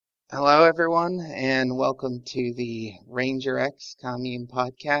Hello, everyone, and welcome to the Ranger X Commune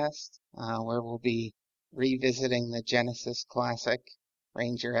podcast, where we'll be revisiting the Genesis classic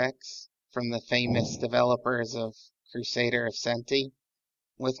Ranger X from the famous developers of Crusader Ascenti.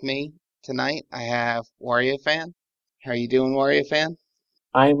 With me tonight, I have Wario Fan. How are you doing, Wario Fan?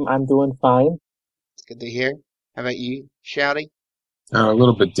 I'm doing fine. It's good to hear. How about you, Shouty? A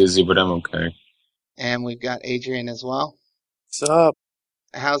little bit dizzy, but I'm okay. And we've got Adrian as well. What's up?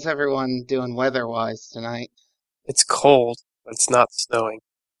 How's everyone doing weather-wise tonight? It's cold, but it's not snowing.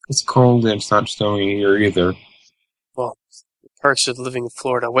 It's cold and it's not snowing here either. Well, the perks of living in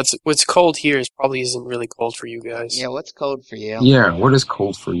Florida. What's cold here is probably isn't really cold for you guys. Yeah, what's cold for you? Yeah, what is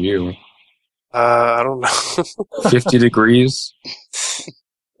cold for you? I don't know. 50 degrees?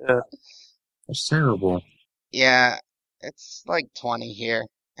 Yeah. That's terrible. Yeah, it's like 20 here,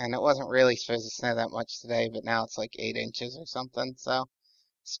 and it wasn't really supposed to snow that much today, but now it's like 8 inches or something, so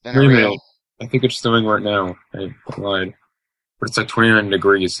it's been Wait a a real... minute. I think it's snowing right now. I lied. But it's like 29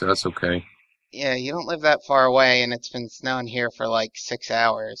 degrees, so that's okay. Yeah, you don't live that far away, and it's been snowing here for like 6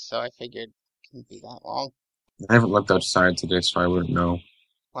 hours, so I figured it couldn't be that long. I haven't looked outside today, so I wouldn't know.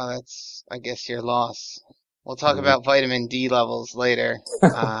 Well, that's, I guess, your loss. We'll talk about vitamin D levels later,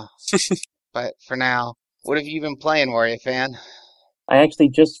 but for now, what have you been playing, Warrior Fan? I actually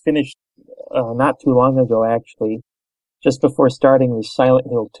just finished, not too long ago actually, just before starting the Silent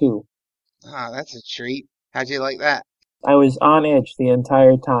Hill 2. Ah, that's a treat. How'd you like that? I was on edge the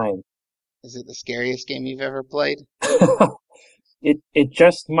entire time. Is it the scariest game you've ever played? It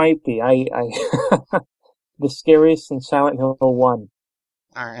just might be. The scariest in Silent Hill 1.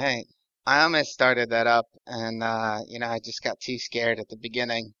 All right. I almost started that up, and I just got too scared at the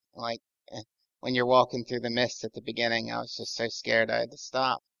beginning. Like when you're walking through the mist at the beginning, I was just so scared I had to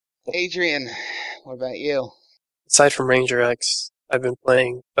stop. Adrian, what about you? Aside from Ranger X, I've been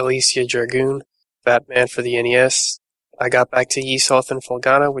playing Alicia Dragoon, Batman for the NES. I got back to Ysoth and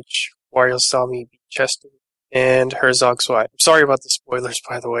Fulgana, which Wario saw me beat Chester, and Herzog's Wife. Sorry about the spoilers,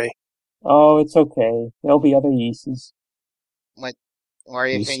 by the way. Oh, it's okay. There'll be other Yeeses. What,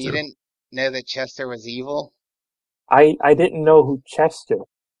 Wario Fan, you Easter. didn't know that Chester was evil? I didn't know who Chester.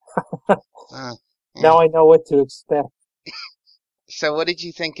 Uh, Now I know what to expect. So what did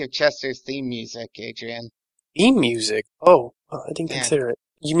you think of Chester's theme music, Adrian? Theme music? Oh, I didn't Yeah. consider it.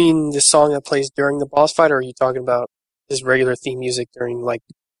 You mean the song that plays during the boss fight, or are you talking about his regular theme music during, like,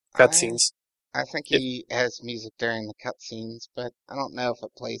 cutscenes? I think he has music during the cutscenes, but I don't know if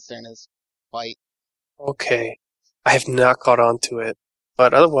it plays during his fight. Okay. I have not caught on to it.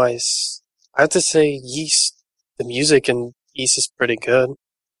 But otherwise, I have to say Yeast, the music in Yeast is pretty good.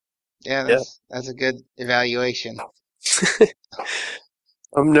 Yeah, Yeah. that's a good evaluation.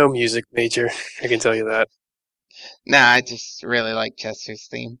 I'm no music major, I can tell you that. Nah, I just really like Chester's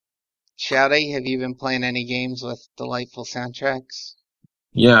theme. Shouty, have you been playing any games with delightful soundtracks?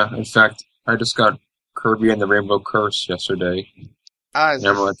 Yeah, in fact, I just got Kirby and the Rainbow Curse yesterday. Ah, is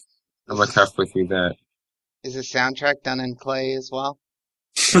And I'm this, like halfway through that. is the soundtrack done in clay as well?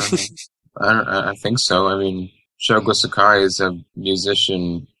 I think so. I mean, Shogo Sakai is a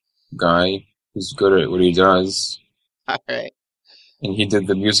musician guy who's good at what he does. Alright. And he did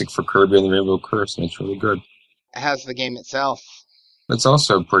the music for Kirby and the Rainbow Curse, and it's really good. How's the game itself? It's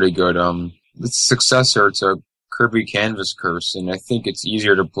also pretty good. It's a successor to Kirby Canvas Curse, and I think it's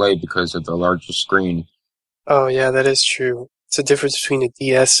easier to play because of the larger screen Oh yeah, that is true. It's a difference between a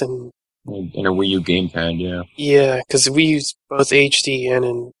DS and, and a Wii U gamepad, yeah. yeah, because we use both HD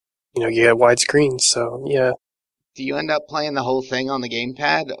and you get widescreen, so yeah. Do you end up playing the whole thing on the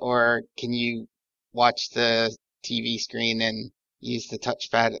gamepad, or can you watch the TV screen and use the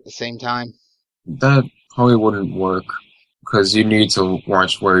touchpad at the same time? That probably wouldn't work, because you need to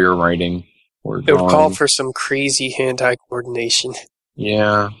watch where you're writing or It would call drawing. for some crazy hand-eye coordination.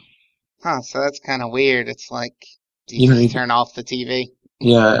 Yeah, Huh, so that's kind of weird. It's like, do You you know, just turn off the TV?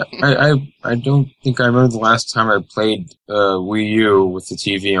 yeah. I don't think I remember the last time I played Wii U with the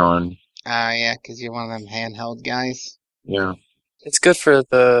TV on. Yeah, 'cause you're one of them handheld guys. Yeah. It's good for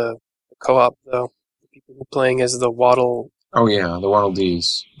the co-op, though. The people who are playing as the Waddle, Oh yeah, the Waddle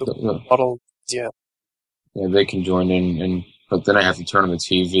Dees. Waddle, yeah. Yeah, they can join in, but then I have to turn on the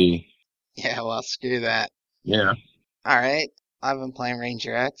TV. Yeah, well, screw that. Yeah. Alright, I've been playing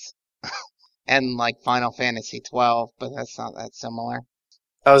Ranger X. And like Final Fantasy 12, but that's not that similar.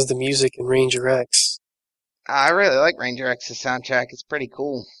 How's the music in Ranger X? I really like Ranger X's soundtrack. It's pretty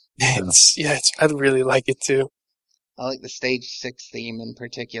cool. I really like it too. I like the Stage 6 theme in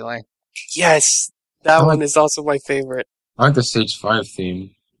particular. Yes, that I one like- is also my favorite. I like the Stage 5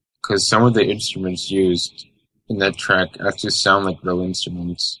 theme, because some of the instruments used in that track actually sound like real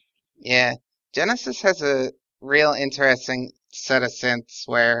instruments. Yeah. Genesis has a real interesting set of synths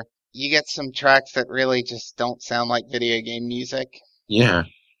where you get some tracks that really just don't sound like video game music. Yeah.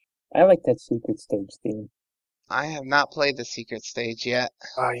 I like that secret stage theme. I have not played the secret stage yet.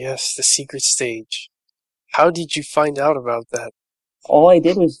 Ah, yes, the secret stage. How did you find out about that? All I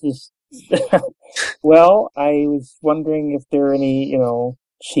did was just, well, I was wondering if there are any,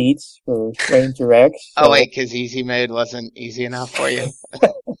 cheats for Ranger X. Oh So wait, because easy mode wasn't easy enough for you?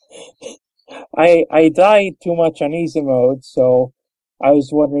 I died too much on easy mode, so I was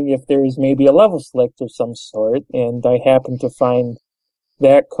wondering if there was maybe a level select of some sort, and I happened to find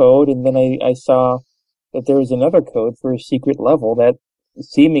that code, and then I saw that there was another code for a secret level that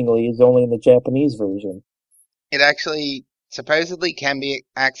seemingly is only in the Japanese version. It actually supposedly can be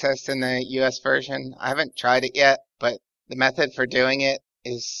accessed in the US version. I haven't tried it yet, but the method for doing it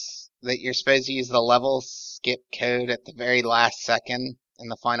is that you're supposed to use the level skip code at the very last second in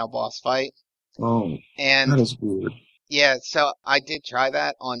the final boss fight. Oh, And that is weird. yeah, so I did try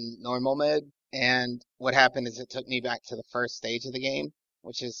that on normal mode, and what happened is it took me back to the first stage of the game,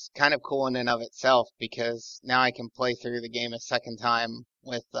 which is kind of cool in and of itself because now I can play through the game a second time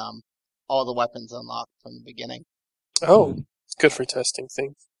with all the weapons unlocked from the beginning. Oh, it's good for testing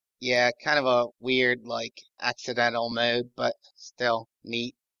things. Yeah, kind of a weird, like, accidental mode, but still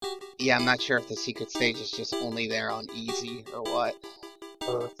neat. Yeah, I'm not sure if the secret stage is just only there on easy or what.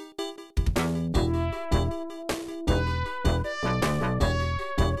 Uh,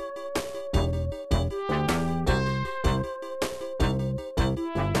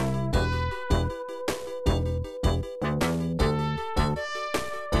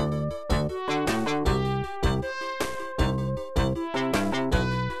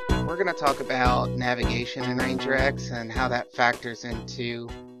 We're going to talk about navigation in Ranger X and how that factors into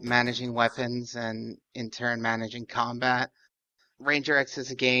managing weapons and in turn managing combat. Ranger X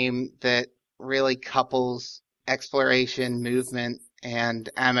is a game that really couples exploration, movement, and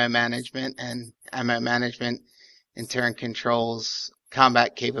ammo management in turn controls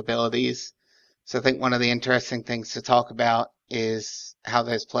combat capabilities. So I think one of the interesting things to talk about is how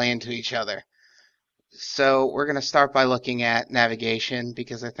those play into each other. So we're going to start by looking at navigation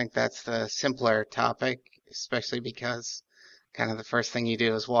because I think that's the simpler topic, especially because kind of the first thing you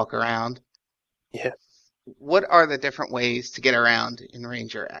do is walk around. yeah. What are the different ways to get around in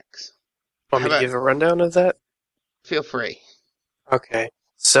Ranger X? Want How me to about, give a rundown of that? feel free. Okay.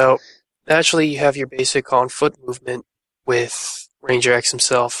 So, naturally, you have your basic on-foot movement with Ranger X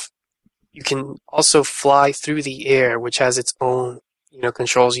himself. You can also fly through the air, which has its own,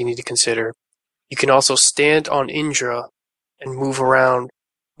 controls you need to consider. You can also stand on Indra and move around,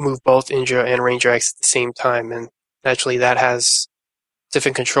 move both Indra and Ranger X at the same time, and naturally that has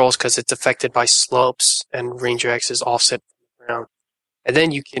different controls because it's affected by slopes, and Ranger X is offset from the ground. And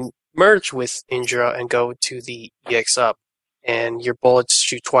then you can merge with Indra and go to the EX up, and your bullets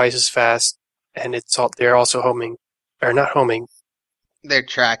shoot twice as fast, and they're also homing, or not homing. They're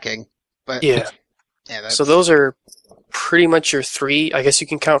tracking, but Yeah. yeah, So that's those are pretty much your three. I guess you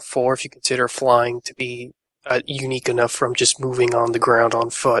can count four if you consider flying to be unique enough from just moving on the ground on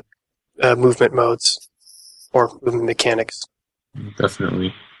foot, movement modes or movement mechanics.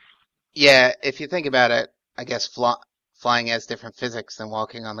 Definitely. yeah. If you think about it, I guess flying has different physics than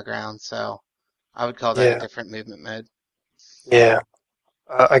walking on the ground, so I would call that a Yeah, different movement mode. yeah.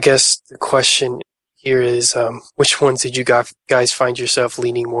 I guess the question here is, which ones did you guys find yourself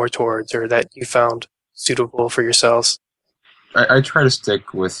leaning more towards, or that you found suitable for yourselves? I try to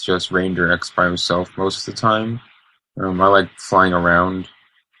stick with just Ranger X by himself most of the time. I like flying around.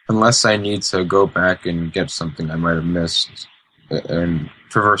 Unless I need to go back and get something I might have missed and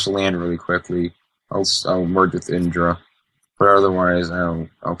traverse the land really quickly, I'll merge with Indra. But otherwise, I'll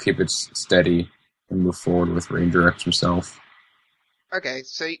keep it steady and move forward with Ranger X himself. Okay,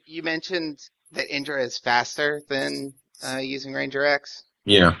 so you mentioned that Indra is faster than using Ranger X.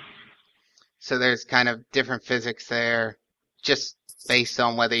 Yeah. So there's kind of different physics there, just based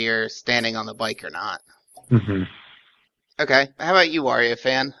on whether you're standing on the bike or not. hmm Okay, how about you, Wario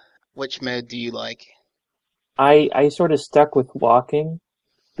fan? Which mode do you like? I sort of stuck with walking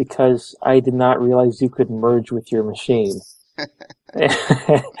because I did not realize you could merge with your machine.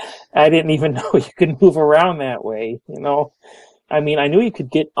 I didn't even know you could move around that way. I mean, I knew you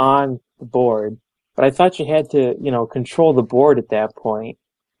could get on the board, but I thought you had to, control the board at that point,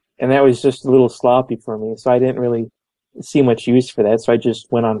 and that was just a little sloppy for me, so I didn't really see much use for that, so I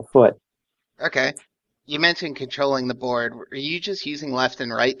just went on foot. Okay, you mentioned controlling the board. Were you just using left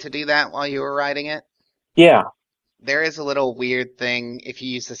and right to do that while you were riding it? Yeah, There is a little weird thing if you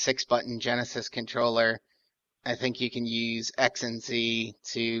use the 6-button Genesis controller. I think you can use X and Z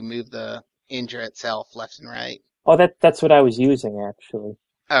to move the Indra itself left and right. Oh, that's what I was using actually.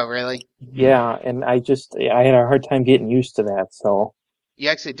 Oh, really? Yeah, and I had a hard time getting used to that. So, You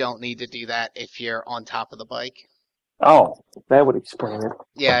actually don't need to do that if you're on top of the bike. oh, that would explain it.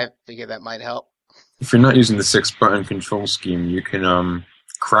 Yeah, I figure that might help. If you're not using the 6-button control scheme, you can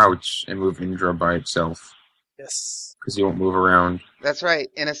crouch and move Indra by itself Yes. because you won't move around. That's right.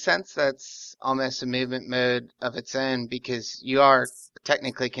 In a sense, that's almost a movement mode of its own because you are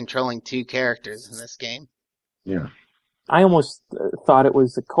technically controlling two characters in this game. Yeah. I almost thought it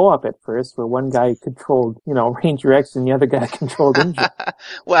was a co-op at first, where one guy controlled, Ranger X and the other guy controlled Indra.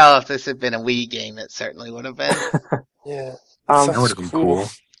 Well, if this had been a Wii game, it certainly would have been. Yeah. That would have been cool.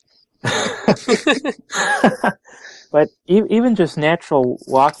 But even just natural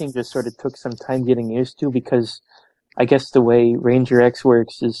walking just sort of took some time getting used to, because I guess the way Ranger X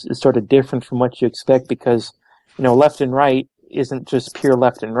works is sort of different from what you expect, because, left and right isn't just pure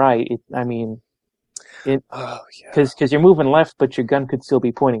left and right. Oh, yeah. Because you're moving left, but your gun could still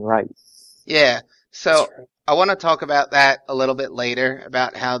be pointing right. Yeah. So That's right. I want to talk about that a little bit later,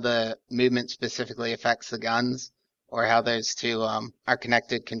 about how the movement specifically affects the guns, or how those two are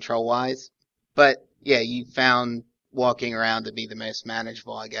connected control-wise. But yeah, you found walking around to be the most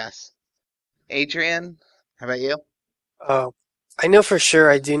manageable, I guess. Adrian, how about you? I know for sure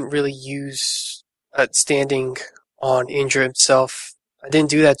I didn't really use standing on Indra himself. I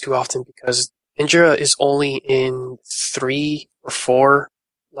didn't do that too often because Indra is only in 3 or 4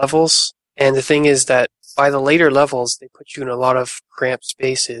 levels. And the thing is that by the later levels, they put you in a lot of cramped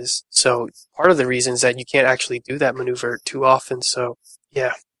spaces. So part of the reason is that you can't actually do that maneuver too often. So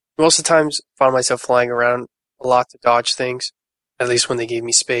yeah, most of the times I found myself flying around a lot to dodge things, at least when they gave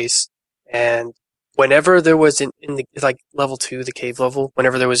me space. And whenever there was in the like level 2, the cave level,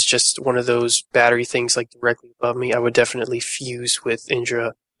 whenever there was just one of those battery things like directly above me, I would definitely fuse with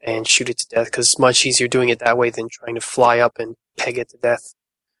Indra and shoot it to death, because it's much easier doing it that way than trying to fly up and peg it to death.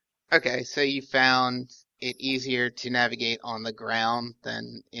 Okay, so you found it easier to navigate on the ground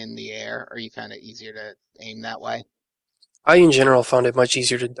than in the air, or you found it easier to aim that way? I, in general, found it much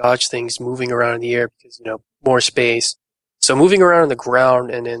easier to dodge things moving around in the air because, more space. So moving around on the ground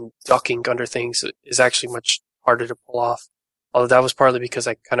and then ducking under things is actually much harder to pull off. Although that was partly because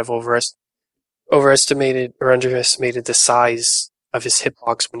I kind of overestimated or underestimated the size of his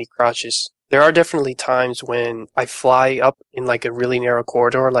hitbox when he crouches. There are definitely times when I fly up in like a really narrow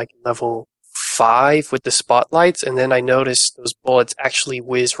corridor, like level 5 with the spotlights, and then I notice those bullets actually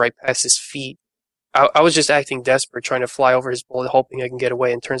whiz right past his feet. I was just acting desperate, trying to fly over his bullet, hoping I can get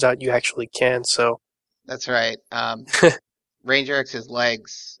away, and turns out you actually can, so. That's right. Ranger X's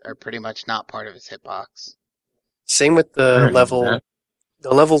legs are pretty much not part of his hitbox. Same with I the didn't know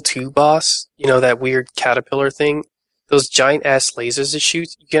that. level 2 boss, that weird caterpillar thing. Those giant ass lasers it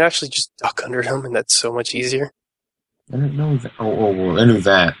shoots, you can actually just duck under them, and that's so much easier. I didn't know that. Well, I knew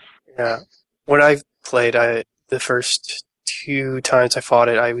that. Yeah. When I played, the first 2 times I fought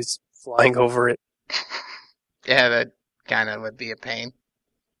it, I was flying over it. Yeah, that kind of would be a pain.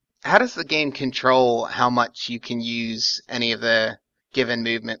 How does the game control how much you can use any of the given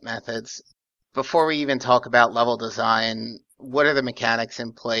movement methods? Before we even talk about level design, what are the mechanics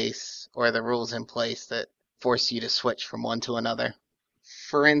in place or the rules in place that force you to switch from one to another?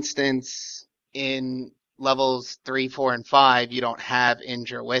 For instance, in levels 3, 4, and 5, you don't have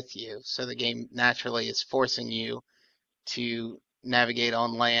Indra with you, so the game naturally is forcing you to navigate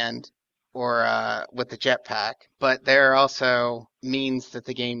on land or with the jetpack. But there are also means that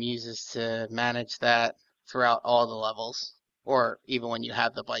the game uses to manage that throughout all the levels, or even when you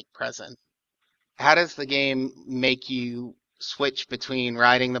have the bike present. How does the game make you switch between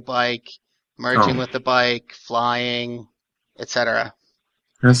riding the bike, merging with the bike, flying, etc.?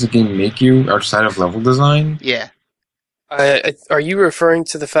 How does the game make you outside of level design? Yeah. Are you referring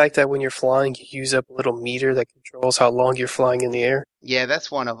to the fact that when you're flying, you use up a little meter that controls how long you're flying in the air? Yeah, that's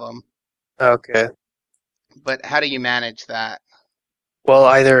one of them. Okay. But how do you manage that? Well,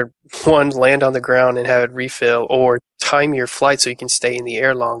 either one, land on the ground and have it refill, or time your flight so you can stay in the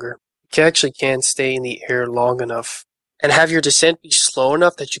air longer. You actually can stay in the air long enough, and have your descent be slow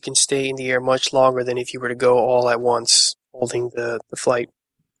enough that you can stay in the air much longer than if you were to go all at once, holding the flight.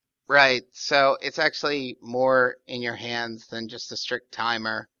 Right, so it's actually more in your hands than just a strict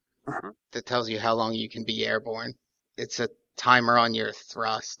timer that tells you how long you can be airborne. It's a timer on your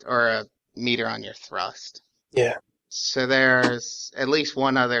thrust, or a meter on your thrust. Yeah. So there's at least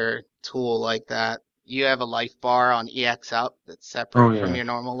one other tool like that. You have a life bar on EX Up that's separate from your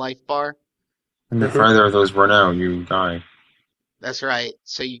normal life bar. And if either of those run out, you die. That's right.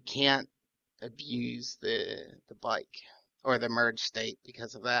 So you can't abuse the bike or the merge state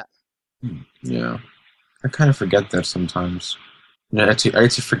because of that. Yeah. I kind of forget that sometimes. I actually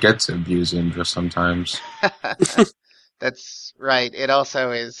forget to abuse Indra sometimes. That's right. It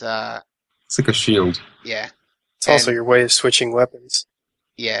also is, It's like a shield. yeah. It's also your way of switching weapons.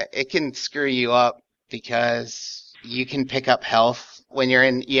 Yeah, it can screw you up because you can pick up health when you're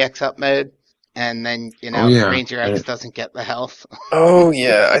in EX up mode, and then, Ranger X doesn't get the health. Oh,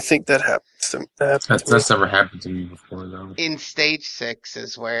 yeah, I think that happens to me. That's never happened to me before, though. In Stage 6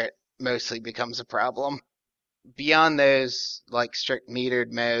 is where it mostly becomes a problem. Beyond those, like, strict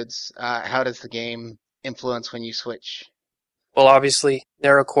metered modes, how does the game influence when you switch? Well, obviously,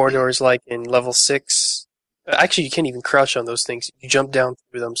 narrow corridors like in level 6. Actually, you can't even crouch on those things. You jump down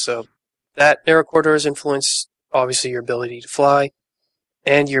through them, so that narrow corridors influence, obviously, your ability to fly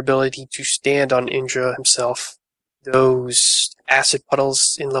and your ability to stand on Indra himself. Those acid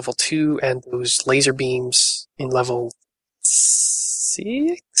puddles in level 2 and those laser beams in level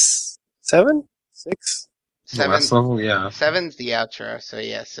 6? 7? 6? The last level, yeah. 7's the outro, so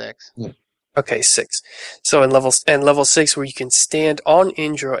yeah, 6. Yeah. Okay, 6. So in level 6, where you can stand on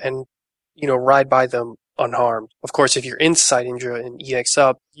Indra and ride by them unharmed. Of course, if you're inside Indra and EX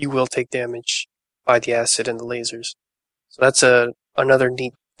up, you will take damage by the acid and the lasers. So that's another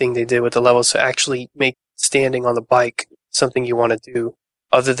neat thing they did with the levels, to actually make standing on the bike something you want to do,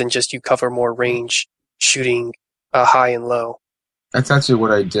 other than just you cover more range shooting high and low. That's actually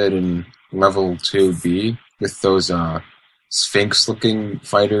what I did in level 2B with those Sphinx-looking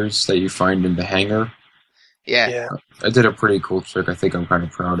fighters that you find in the hangar. Yeah. I did a pretty cool trick I think I'm kind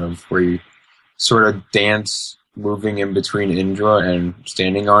of proud of, where you sort of dance moving in between Indra and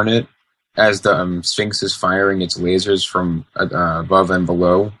standing on it as the Sphinx is firing its lasers from above and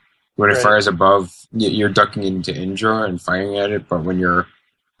below. When it fires above, you're ducking into Indra and firing at it, but when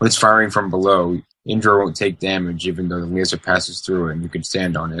it's firing from below, Indra won't take damage even though the laser passes through it and you can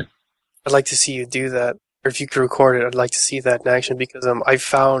stand on it. I'd like to see you do that. Or if you could record it, I'd like to see that in action, because I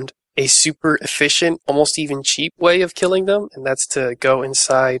found a super efficient, almost even cheap way of killing them, and that's to go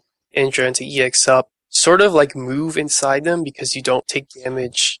inside Indra and to EX up, sort of like move inside them because you don't take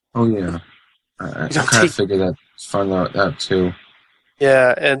damage. Oh yeah, I kind of figured that. Found out that too.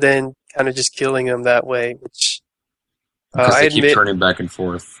 Yeah, and then kind of just killing them that way, which because they keep turning back and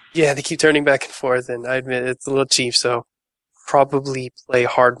forth. Yeah, they keep turning back and forth, and I admit it's a little cheap, so probably play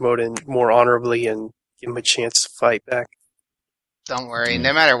hard mode and more honorably and give them a chance to fight back. Don't worry,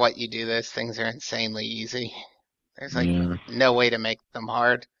 no matter what you do, those things are insanely easy. There's no way to make them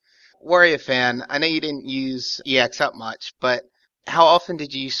hard. Warrior Fan, I know you didn't use EX up much, but how often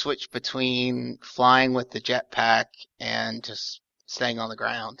did you switch between flying with the jetpack and just staying on the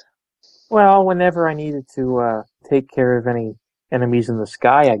ground? Well, whenever I needed to take care of any enemies in the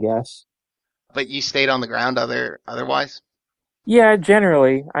sky, I guess. But you stayed on the ground otherwise? Yeah,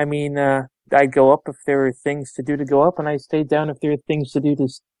 generally. I mean, I'd go up if there were things to do to go up, and I stayed down if there were things to do to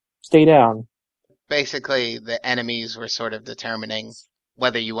stay down. Basically, the enemies were sort of determining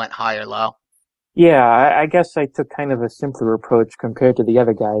whether you went high or low. Yeah, I guess I took kind of a simpler approach compared to the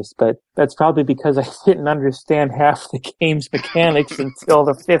other guys, but that's probably because I didn't understand half the game's mechanics until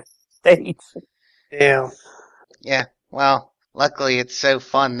the 5th stage. Yeah, well, luckily it's so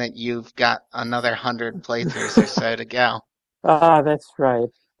fun that you've got another 100 playthroughs or so to go. Ah, that's right.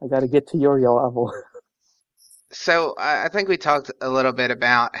 I gotta get to your level. So, I think we talked a little bit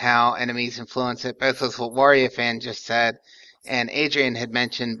about how enemies influence it, both with what Warrior Fan just said, and Adrian had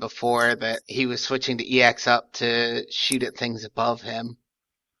mentioned before that he was switching to EX up to shoot at things above him.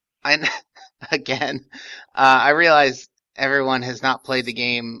 And again, I realize everyone has not played the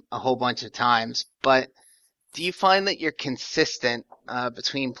game a whole bunch of times, but do you find that you're consistent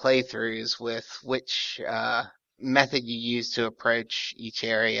between playthroughs with which method you use to approach each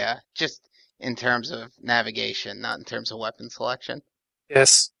area, just in terms of navigation, not in terms of weapon selection?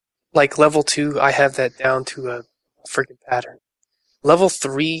 Yes. Like level 2, I have that down to a freaking pattern. Level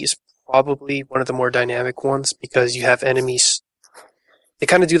 3 is probably one of the more dynamic ones because you have enemies. They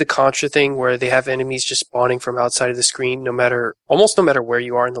kind of do the Contra thing where they have enemies just spawning from outside of the screen, almost no matter where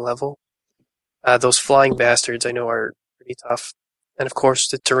you are in the level. Those flying bastards I know are pretty tough. And of course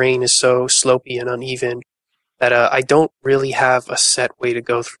the terrain is so slopey and uneven that I don't really have a set way to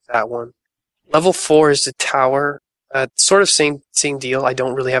go through that one. Level 4 is the tower. Sort of same deal. I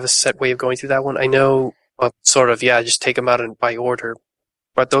don't really have a set way of going through that one. I know, just take them out by order.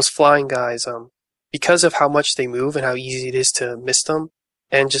 But those flying guys, because of how much they move and how easy it is to miss them,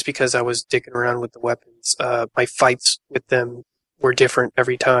 and just because I was dicking around with the weapons, my fights with them were different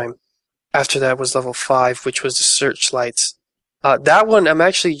every time. After that was level 5, which was the searchlights. That one,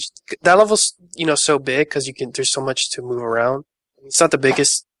 that level's, so big because there's so much to move around. It's not the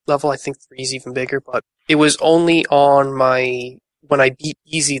biggest level. I think 3 is even bigger, but it was only when I beat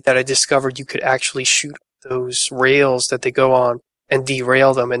Easy that I discovered you could actually shoot those rails that they go on and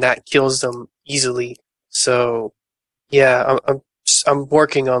derail them, and that kills them easily. So, yeah, I'm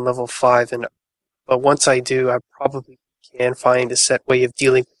working on level 5, but once I do, I probably can find a set way of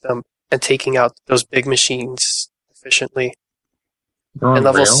dealing with them and taking out those big machines efficiently. They're on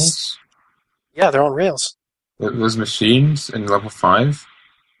And rails? Yeah, they're on rails. Those machines in level 5?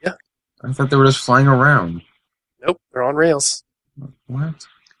 Yeah. I thought they were just flying around. Nope, they're on rails. What?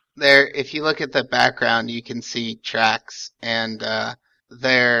 If you look at the background, you can see tracks, and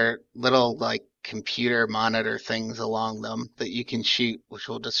they're little like computer monitor things along them that you can shoot, which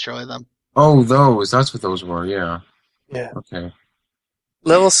will destroy them. Oh, those. That's what those were, yeah. Yeah. Okay.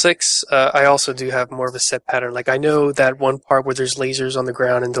 Level 6, I also do have more of a set pattern. Like, I know that one part where there's lasers on the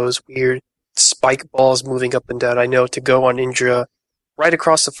ground and those weird spike balls moving up and down. I know to go on Indra right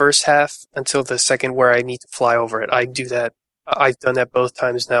across the first half until the second where I need to fly over it. I do that. I've done that both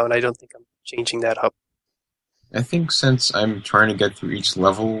times now, and I don't think I'm changing that up. I think since I'm trying to get through each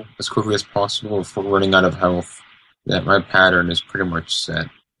level as quickly as possible before running out of health, that my pattern is pretty much set.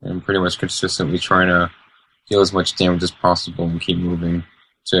 I'm pretty much consistently trying to deal as much damage as possible and keep moving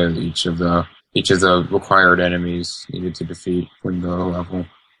to each of the required enemies needed to defeat in the level.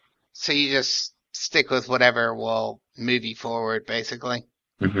 So you just stick with whatever will move you forward, basically.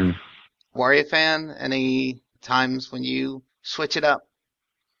 Mm-hmm. Wario fan, any times when you switch it up?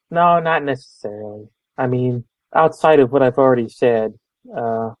 No, not necessarily. I mean, outside of what I've already said,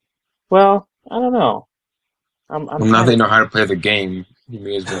 well, I don't know. I'm Well, now they know how to play the game. You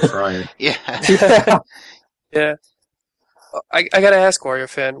may as well try it. Yeah. Yeah. I gotta ask, Wario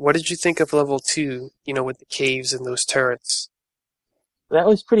fan, what did you think of level 2, with the caves and those turrets? That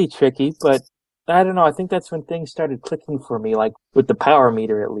was pretty tricky, but I don't know. I think that's when things started clicking for me, like with the power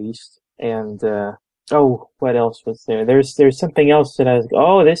meter at least. And what else was there? There's something else that I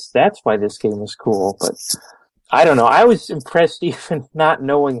was that's why this game was cool. But I don't know. I was impressed even not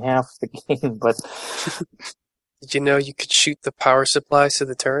knowing half the game. But Did you know you could shoot the power supplies to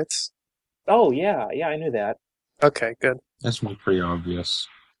the turrets? oh yeah, I knew that. Okay, good. That's pretty obvious.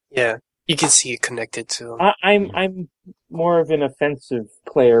 Yeah, you can see it connected to them. I'm more of an offensive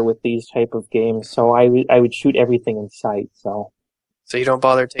player with these type of games, so I would shoot everything in sight. So you don't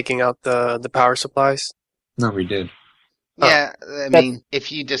bother taking out the power supplies? No, we did. Yeah, I mean,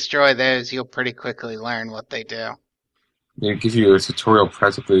 if you destroy those, you'll pretty quickly learn what they do. They give you a tutorial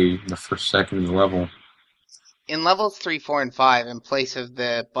practically in the first second of the level. In levels 3, 4, and 5, in place of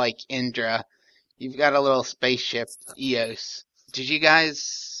the bike Indra, you've got a little spaceship, Eos. Did you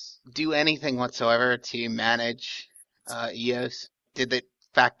guys do anything whatsoever to manage Eos? Did it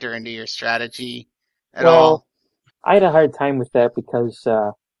factor into your strategy at all? I had a hard time with that because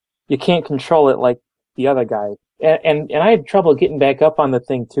you can't control it like the other guy. And I had trouble getting back up on the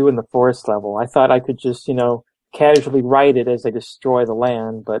thing, too, in the forest level. I thought I could just, casually ride it as I destroy the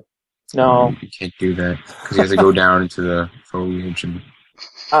land, but no. You can't do that, because you have to go down into the foliage and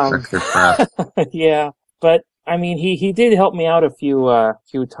wreck their crap. Yeah, but, I mean, he did help me out a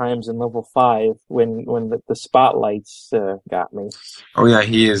few times in level 5 when the spotlights got me. Oh yeah,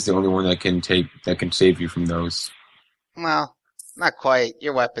 he is the only one that can save you from those. Well, not quite.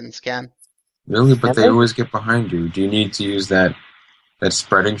 Your weapons can. Really? But they always get behind you. Do you need to use that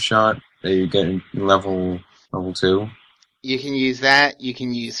spreading shot that you get in level 2? You can use that. You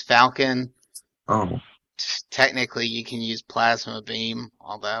can use Falcon. Oh. Technically, you can use Plasma Beam,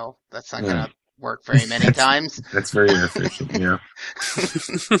 although that's not going to work very many times. That's very inefficient, yeah.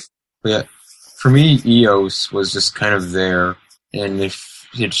 But yeah, for me, Eos was just kind of there, and if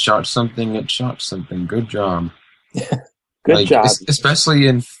it shot something, it shot something. Good job. Good job. Especially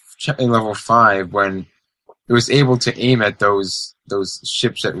in level 5, when it was able to aim at those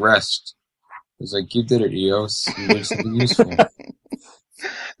ships at rest. It was like, you did it, Eos. You did something useful.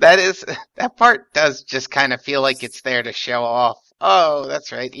 That part does just kind of feel like it's there to show off. Oh,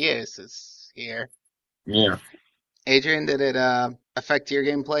 that's right, Eos is here. Yeah. Adrian, did it affect your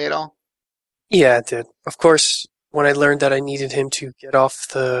gameplay at all? Yeah, it did. Of course, when I learned that I needed him to get off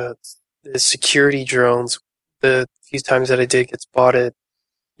the security drones, the few times that I did get spotted,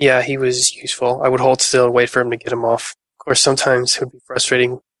 yeah, he was useful. I would hold still and wait for him to get him off. Of course, sometimes it would be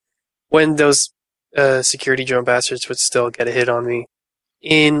frustrating when those security drone bastards would still get a hit on me.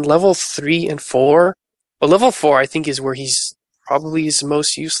 In level 3 and 4, well, level 4 I think is where he's probably his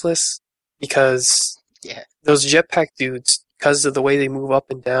most useless, because those jetpack dudes because of the way they move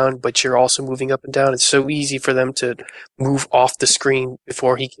up and down, but you're also moving up and down, it's so easy for them to move off the screen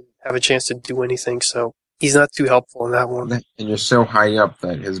before he can have a chance to do anything. So he's not too helpful in that one. And you're so high up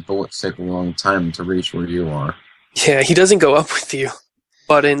that his bullets take a long time to reach where you are. Yeah, he doesn't go up with you.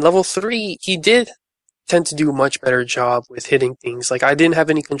 But in level 3, he did tend to do a much better job with hitting things. Like, I didn't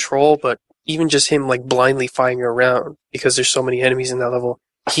have any control, but even just him, like, blindly firing around, because there's so many enemies in that level,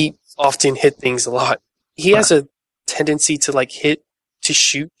 he often hit things a lot. He has a tendency to, like,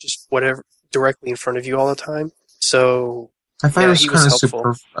 shoot just whatever directly in front of you all the time. So, I thought he was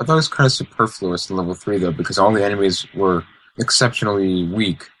helpful. I thought it was kind of superfluous in level 3 though, because all the enemies were exceptionally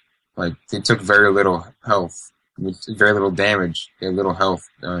weak. Like, they took very little health, very little damage, they had little health,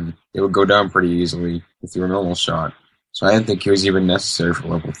 and they would go down pretty easily with your normal shot. So I didn't think he was even necessary for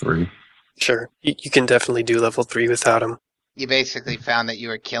level 3. Sure, you can definitely do level 3 without him. You basically found that you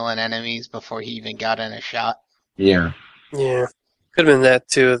were killing enemies before he even got in a shot. Yeah. Yeah, could have been that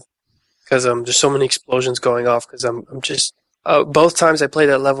too, because there's so many explosions going off. Because I'm just both times I played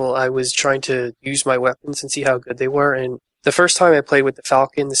that level, I was trying to use my weapons and see how good they were. And the first time I played with the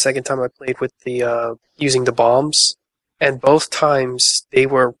Falcon, the second time I played with the using the bombs, and both times they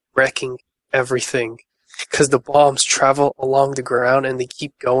were wrecking everything because the bombs travel along the ground and they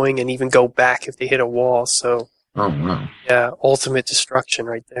keep going and even go back if they hit a wall. So, Oh, wow. yeah, ultimate destruction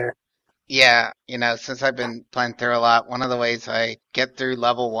right there. Yeah, since I've been playing through a lot, one of the ways I get through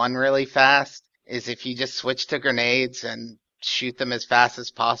level 1 really fast is if you just switch to grenades and shoot them as fast as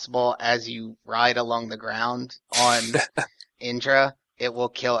possible as you ride along the ground on Indra, it will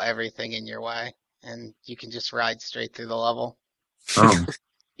kill everything in your way, and you can just ride straight through the level. Oh.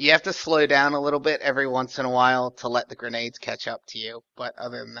 You have to slow down a little bit every once in a while to let the grenades catch up to you, but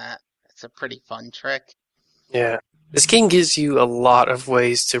other than that, it's a pretty fun trick. Yeah. This game gives you a lot of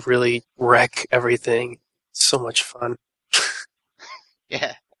ways to really wreck everything. It's so much fun.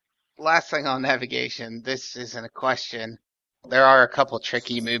 Yeah. Last thing on navigation, this isn't a question. There are a couple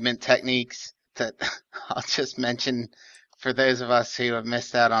tricky movement techniques that I'll just mention for those of us who have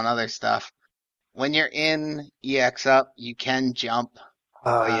missed out on other stuff. When you're in EX up, you can jump.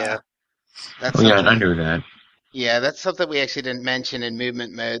 Oh, yeah. That's Oh, yeah, I knew that. Yeah, that's something we actually didn't mention in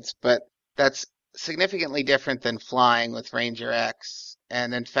movement modes, but that's significantly different than flying with Ranger X.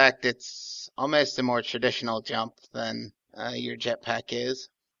 And in fact, it's almost a more traditional jump than your jetpack is.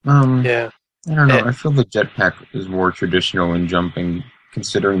 Yeah. I don't know. I feel the jetpack is more traditional in jumping,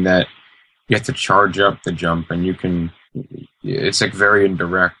 considering that you have to charge up the jump, and it's like very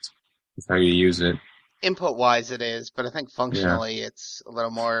indirect with how you use it. Input-wise it is, but I think functionally it's a little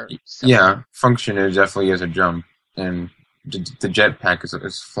more simple. Yeah, function is definitely as a jump, and the jetpack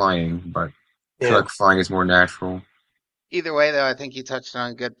is flying, but I feel like flying is more natural. Either way, though, I think you touched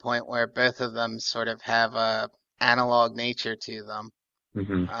on a good point where both of them sort of have a analog nature to them.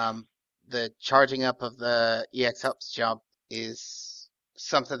 Mm-hmm. The charging up of the EX Ups jump is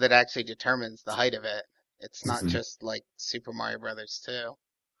something that actually determines the height of it. It's not just like Super Mario Brothers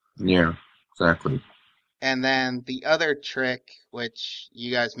 2. Yeah, exactly. And then the other trick, which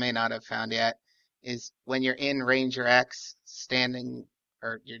you guys may not have found yet, is when you're in Ranger X standing,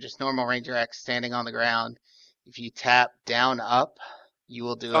 or you're just normal Ranger X standing on the ground, if you tap down up, you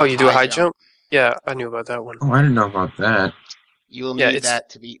will do you do a high jump? Yeah, I knew about that one. Oh, I didn't know about that. You will need that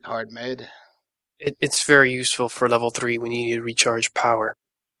to beat hard mode. It's very useful for level 3 when you need to recharge power.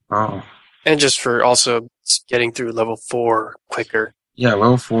 Oh. And just for also getting through level 4 quicker. Yeah,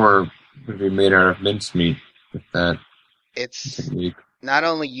 level 4 would be made out of mincemeat with that It's technique. Not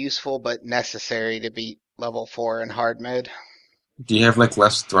only useful, but necessary to beat level 4 in hard mode. Do you have like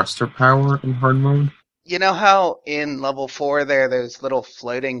less thruster power in hard mode? You know how in level 4 there are those little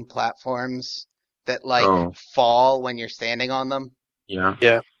floating platforms that fall when you're standing on them? Yeah.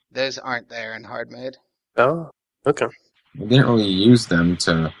 Yeah. Those aren't there in hard mode. Oh, okay. I didn't really use them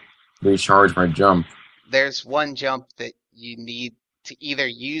to recharge my jump. There's one jump that you need to either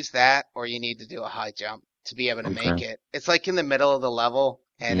use that or you need to do a high jump to be able to make it. It's like in the middle of the level,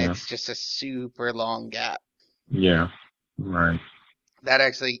 and it's just a super long gap. Yeah, right. That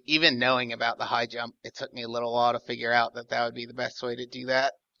actually, even knowing about the high jump, it took me a little while to figure out that would be the best way to do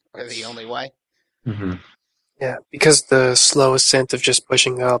that, or the only way. Mm-hmm. Yeah, because the slow ascent of just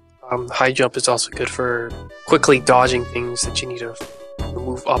pushing up, high jump is also good for quickly dodging things that you need to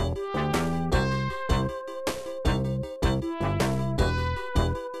move up.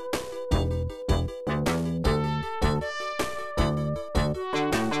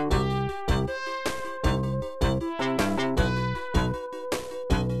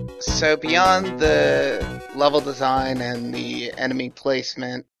 So beyond the level design and the enemy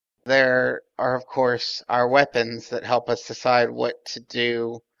placement, There are, of course, our weapons that help us decide what to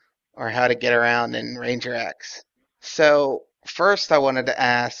do or how to get around in Ranger X. So, first I wanted to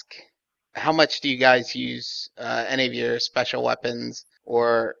ask, how much do you guys use any of your special weapons,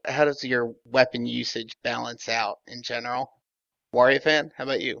 or how does your weapon usage balance out in general? Wario fan, how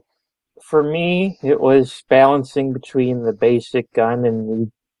about you? For me, it was balancing between the basic gun and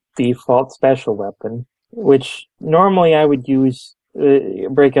the default special weapon, which normally I would use,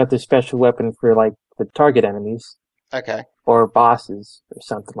 break out the special weapon for like the target enemies Okay. or bosses or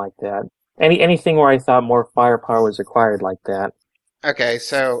something like that. Anything where I thought more firepower was required like that. Okay,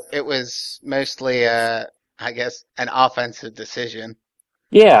 so it was mostly, I guess, an offensive decision.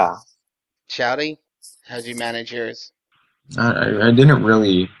 Yeah, Shouty, how'd you manage yours? I didn't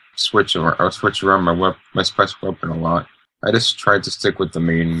really switch around my special weapon a lot. I just tried to stick with the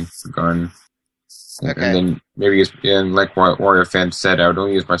main gun, and Okay. then and like what Warrior Fan said, I would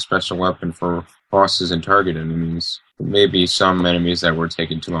only use my special weapon for bosses and target enemies. Maybe some enemies that were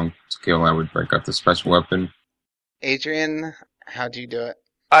taking too long to kill, I would break out the special weapon. Adrian, how'd you do it?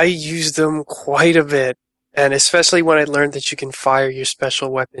 I use them quite a bit, and especially when I learned that you can fire your special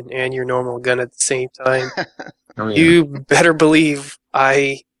weapon and your normal gun at the same time. Oh yeah. You better believe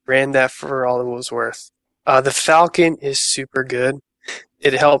I ran that for all it was worth. The Falcon is super good.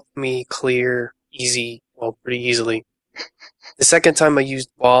 It helped me clear pretty easily. The second time I used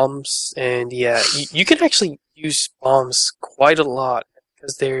bombs, and yeah, you can actually use bombs quite a lot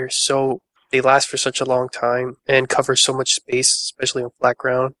because they last for such a long time and cover so much space, especially on flat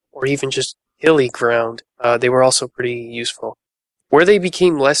ground or even just hilly ground. They were also pretty useful. Where they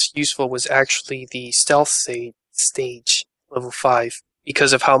became less useful was actually the stealth stage, level 5,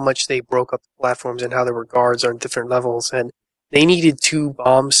 because of how much they broke up the platforms and how there were guards on different levels, and they needed 2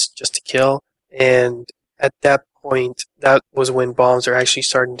 bombs just to kill, and at that point, that was when bombs are actually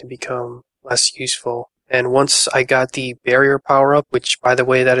starting to become less useful. And once I got the barrier power up, which, by the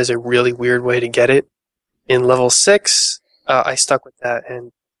way, that is a really weird way to get it, in level 6, I stuck with that,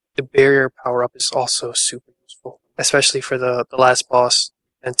 and the barrier power up is also super useful, especially for the last boss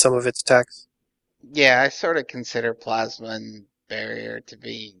and some of its attacks. Yeah, I sort of consider Plasma and Barrier to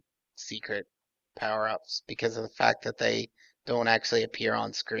be secret power-ups because of the fact that they don't actually appear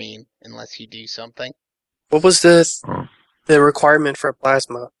on screen unless you do something. What was Oh, the requirement for a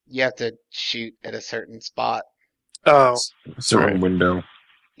plasma? You have to shoot at a certain spot. Oh, a certain right. window.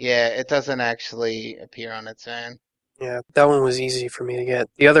 Yeah, it doesn't actually appear on its own. Yeah, that one was easy for me to get.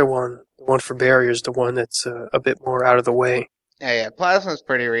 The other one, the one for barrier, is the one that's a bit more out of the way. Yeah, Plasma's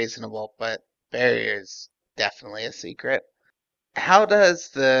pretty reasonable, but Barrier's definitely a secret. How does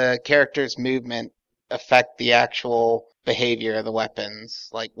the character's movement affect the actual behavior of the weapons?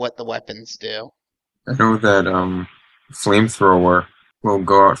 Like what the weapons do? I know that flamethrower will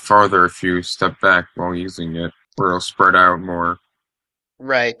go out farther if you step back while using it, or it'll spread out more.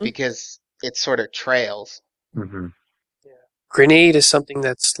 Right, because it sort of trails. Hmm. Yeah. Grenade is something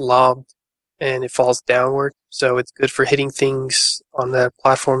that's lobbed and it falls downward, so it's good for hitting things on the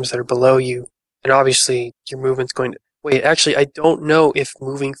platforms that are below you. And obviously, your movement's going to. Wait, actually, I don't know if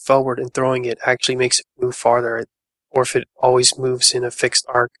moving forward and throwing it actually makes it move farther, or if it always moves in a fixed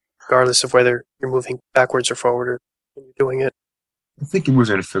arc, regardless of whether you're moving backwards or forward or when you're doing it. I think it was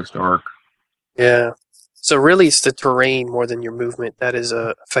in a fixed arc. Yeah. So really, it's the terrain more than your movement that is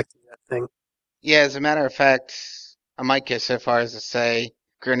affecting that thing. Yeah, as a matter of fact, I might go so far as to say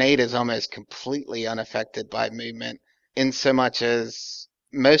Grenade is almost completely unaffected by movement, in so much as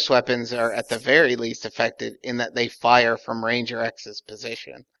most weapons are at the very least affected in that they fire from Ranger X's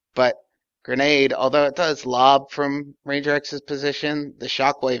position. But Grenade, although it does lob from Ranger X's position, the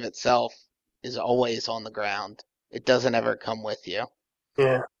shockwave itself is always on the ground. It doesn't ever come with you.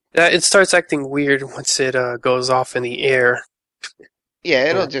 Yeah. It starts acting weird once it goes off in the air. Yeah,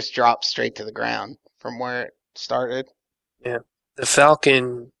 it'll Yeah. just drop straight to the ground from where it started. Yeah. The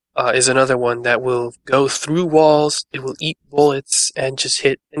Falcon is another one that will go through walls, it will eat bullets, and just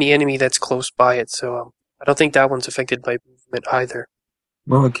hit any enemy that's close by it. So I don't think that one's affected by movement either.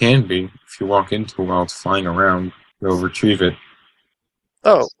 Well, it can be. If you walk into it while it's flying around, you'll retrieve it.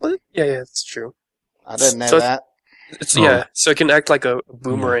 Oh, well, yeah, that's true. I didn't know So that. yeah, so it can act like a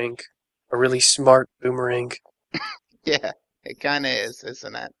boomerang, a really smart boomerang. Yeah, it kind of is,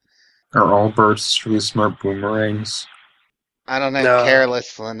 isn't it? Are all birds really smart boomerangs? I don't know, No.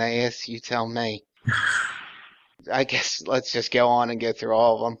 careless Linnaeus, you tell me. I guess let's just go on and go through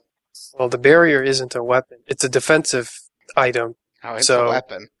all of them. Well, the barrier isn't a weapon; it's a defensive item. Oh, it's a So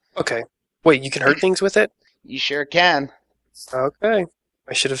weapon. okay, wait, you can hurt things with it? You sure can. Okay,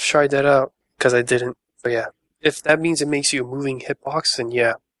 I should have tried that out because I didn't. But yeah, if that means it makes you a moving hitbox, then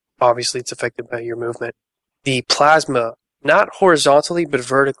yeah. obviously it's affected by your movement. The plasma, not horizontally, but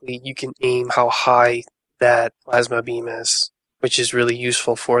vertically, you can aim how high that plasma beam is, which is really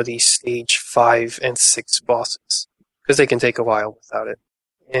useful for the stage 5 and 6 bosses, because they can take a while without it.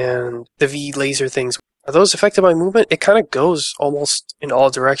 And the V laser things, are those affected by movement? It kind of goes almost in all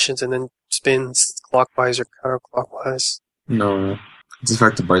directions and then spins clockwise or counterclockwise. No, it's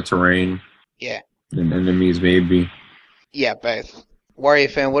affected by terrain Yeah. and enemies, maybe. Yeah, both. Wario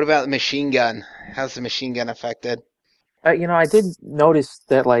fan, what about the machine gun? How's the machine gun affected? I did notice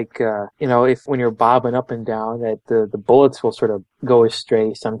that, if when you're bobbing up and down, that the bullets will sort of go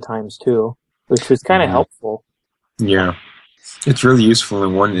astray sometimes too, which was kind of helpful. Yeah. It's really useful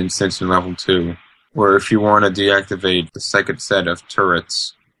in one instance in level 2, where if you want to deactivate the second set of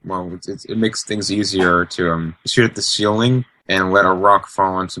turrets, well, it makes things easier to shoot at the ceiling and let a rock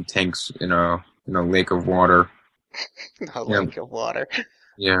fall on some tanks in a lake of water. A lake of water.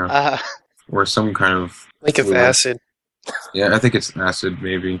 Yeah. Or some kind of... Lake of acid. Yeah, I think it's acid,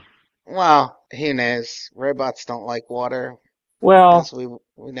 maybe. Well, who knows? Robots don't like water, Well, as we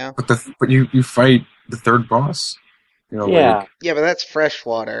know. But you fight the third boss. yeah. Yeah, but that's fresh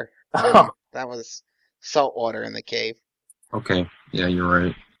water. That was salt water in the cave. Okay, yeah, you're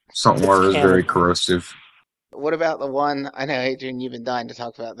right. Salt water is very corrosive. What about the one, I know, Adrian, you've been dying to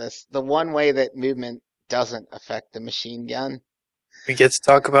talk about this, the one way that movement doesn't affect the machine gun? We get to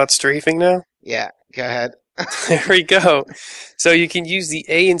talk about strafing now? Yeah, go ahead. There we go. So you can use the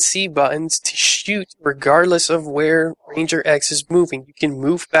A and C buttons to shoot regardless of where Ranger X is moving. You can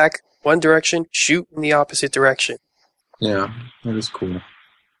move back one direction, shoot in the opposite direction. Yeah, that is cool.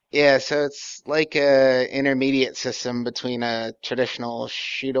 Yeah, so it's like a intermediate system between a traditional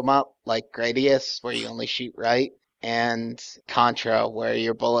shoot 'em up like Gradius, where you only shoot right, and Contra, where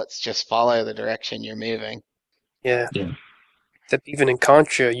your bullets just follow the direction you're moving. Yeah. Yeah. That even in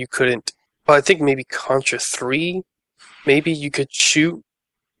Contra, you couldn't. Well, I think maybe Contra 3, maybe you could shoot,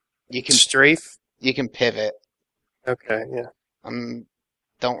 You can strafe. you can pivot. Okay, yeah.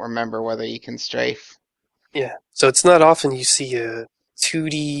 Don't remember whether you can strafe. Yeah. So it's not often you see a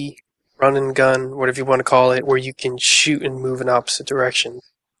 2D run and gun, whatever you want to call it, where you can shoot and move in opposite directions.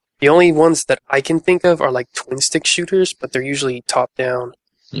 The only ones that I can think of are like twin stick shooters, but they're usually top down,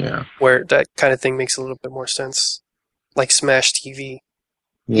 Yeah. where that kind of thing makes a little bit more sense. Like Smash TV.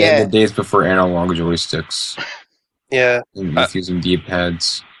 Yeah. The days before analog joysticks Yeah. and with using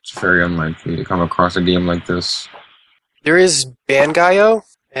D-pads. It's very unlikely to come across a game like this. There is Bangayo,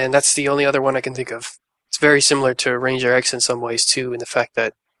 and that's the only other one I can think of. It's very similar to Ranger X in some ways too, in the fact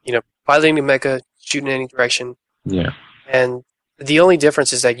that, piloting a mecha, shooting in any direction, Yeah. and the only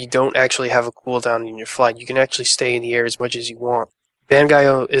difference is that you don't actually have a cooldown in your flight. You can actually stay in the air as much as you want.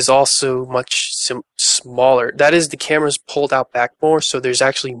 Bangayo is also much smaller. That is, the camera's pulled out back more, so there's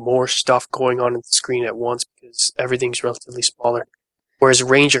actually more stuff going on the screen at once because everything's relatively smaller. Whereas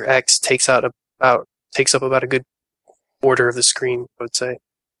Ranger X takes up about a good quarter of the screen, I would say.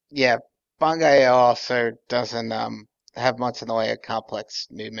 Yeah, Bangayo also doesn't have much in the way of complex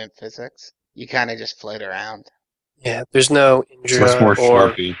movement physics. You kind of just float around. Yeah, there's no So it's more Indra or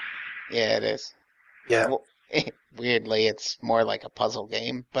sharpy. Yeah, it is. yeah. Well, weirdly, it's more like a puzzle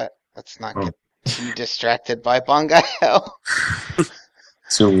game, but let's not get too distracted by Bangayo.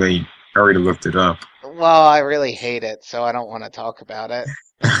 Too late. I already looked it up. Well, I really hate it, so I don't want to talk about it.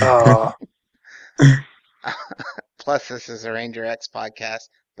 Oh, Plus, this is a Ranger X podcast,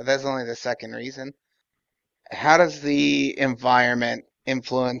 but that's only the second reason. How does the environment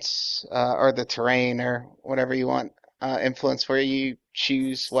influence, or the terrain, or whatever you want, influence where you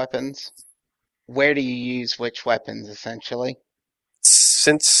choose weapons? Where do you use which weapons, essentially?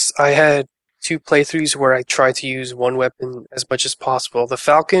 since I had 2 playthroughs where I tried to use one weapon as much as possible, the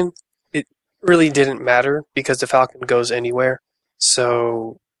Falcon, it really didn't matter because the Falcon goes anywhere.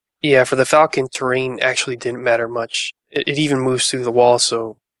 So, yeah, for the Falcon, terrain actually didn't matter much. It even moves through the wall,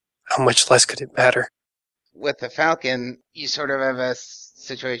 so how much less could it matter? With the Falcon, you sort of have a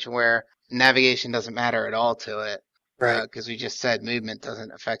situation where navigation doesn't matter at all to it. Right. Because we just said movement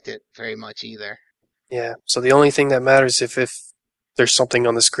doesn't affect it very much either. Yeah, so the only thing that matters if there's something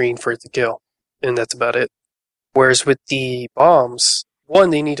on the screen for it to kill, and that's about it. Whereas with the bombs, one,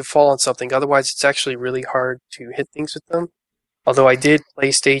 they need to fall on something, otherwise it's actually really hard to hit things with them. Although I did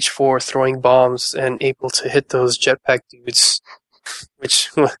play Stage 4 throwing bombs and able to hit those jetpack dudes, which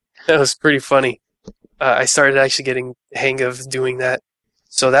that was pretty funny. I started actually getting the hang of doing that.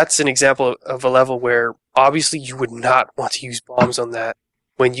 So that's an example of a level where obviously you would not want to use bombs on that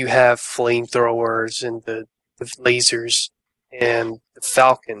when you have flamethrowers and the lasers and the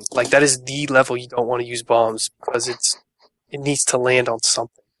Falcon. Like, that is the level you don't want to use bombs because it needs to land on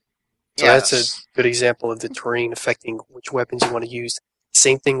something. So that's a Yes. good example of the terrain affecting which weapons you want to use.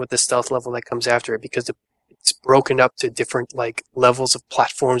 Same thing with the stealth level that comes after it, because it's broken up to different levels of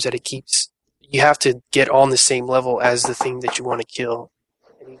platforms that it keeps. You have to get on the same level as the thing that you want to kill.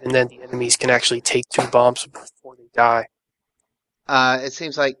 And even then, the enemies can actually take 2 bombs before they die. It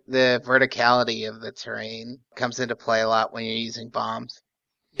seems like the verticality of the terrain comes into play a lot when you're using bombs.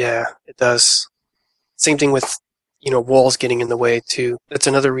 Yeah, it does. Same thing with, walls getting in the way too. That's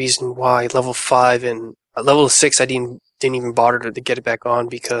another reason why level 5 and level 6 I didn't even bother to get it back on,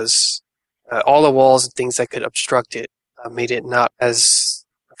 because all the walls and things that could obstruct it made it not as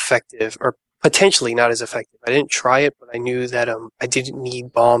effective, or potentially not as effective. I didn't try it, but I knew that I didn't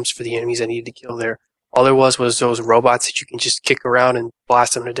need bombs for the enemies I needed to kill there. All there was those robots that you can just kick around and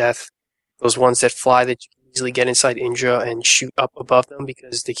blast them to death. Those ones that fly that you can easily get inside Indra and shoot up above them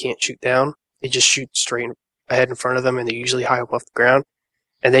because they can't shoot down. They just shoot straight ahead in front of them, and they're usually high up off the ground.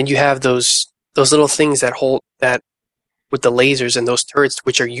 And then you have those little things that hold that with the lasers and those turrets,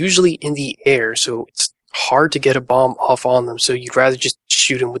 which are usually in the air, so it's hard to get a bomb off on them. So you'd rather just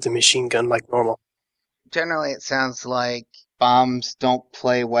shoot them with the machine gun like normal. Generally, it sounds like bombs don't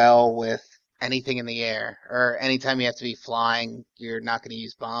play well with anything in the air, or anytime you have to be flying, you're not going to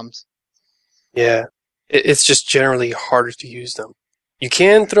use bombs. Yeah, it's just generally harder to use them. You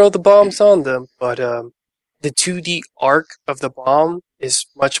can throw the bombs on them, but the 2D arc of the bomb is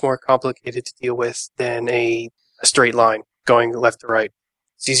much more complicated to deal with than a straight line going left to right.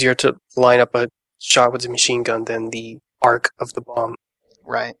 It's easier to line up a shot with a machine gun than the arc of the bomb.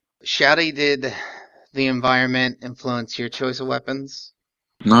 Right. Shouty, did the environment influence your choice of weapons?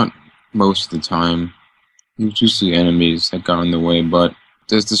 Not most of the time. You just see enemies that got in the way, but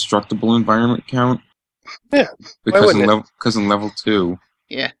does destructible environment count? Yeah. Because in level 2,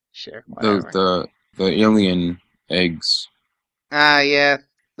 Yeah, sure. Whatever. the alien eggs. Yeah.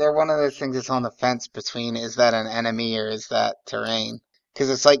 They're one of those things that's on the fence between, is that an enemy or is that terrain? Because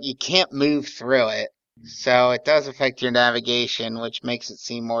it's like you can't move through it, so it does affect your navigation, which makes it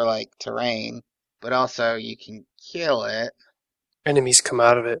seem more like terrain, but also you can kill it. Enemies come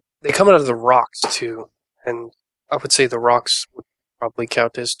out of it. They come out of the rocks too, and I would say the rocks would probably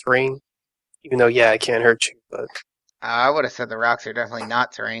count as terrain, even though, yeah, it can't hurt you, but... I would have said the rocks are definitely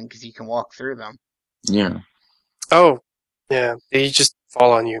not terrain because you can walk through them. Yeah. Oh, yeah, they just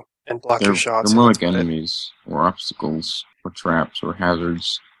fall on you and block your shots. They're more like enemies, or obstacles, or traps, or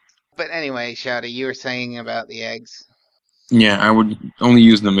hazards. But anyway, Shouty, you were saying about the eggs. Yeah, I would only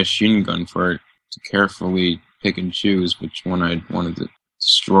use the machine gun for it, to carefully pick and choose which one I'd wanted to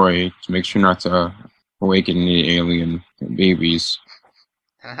destroy, to make sure not to awaken any alien babies.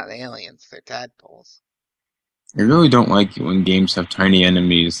 They're not aliens, they're tadpoles. I really don't like it when games have tiny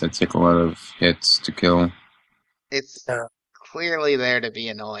enemies that take a lot of hits to kill. It's clearly there to be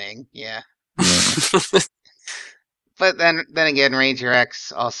annoying, yeah. Yeah. But then again, Ranger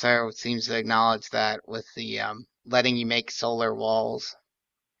X also seems to acknowledge that with the letting you make solar walls.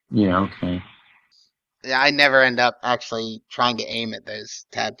 Yeah, okay. I never end up actually trying to aim at those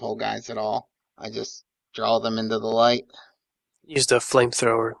tadpole guys at all. I just draw them into the light. Use the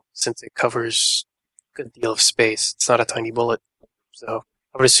flamethrower since it covers a good deal of space. It's not a tiny bullet, so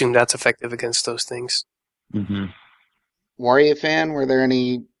I would assume that's effective against those things. Mm-hmm. Warrior fan, were there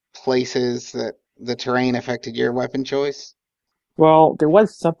any places that the terrain affected your weapon choice? Well, there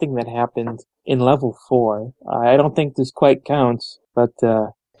was something that happened in level 4. I don't think this quite counts, but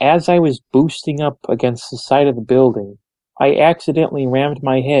as I was boosting up against the side of the building, I accidentally rammed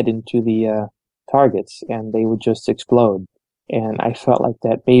my head into the targets, and they would just explode. And I felt like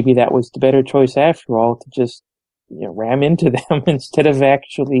that maybe that was the better choice after all, to just ram into them instead of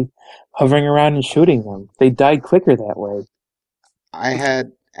actually hovering around and shooting them. They died quicker that way. I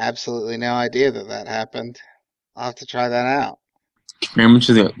had absolutely no idea that happened. I'll have to try that out. Ram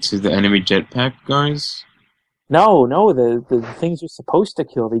into the enemy jetpack guys? No, the things you're supposed to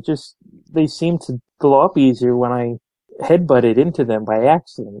kill, they seem to blow up easier when I headbutted into them by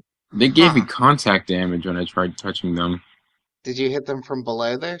accident. They gave me contact damage when I tried touching them. Did you hit them from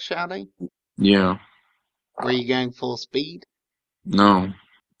below there, Shouty? Yeah. Were you going full speed? No.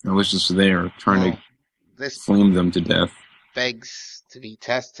 I was just there, trying to flame them to death. Begs to be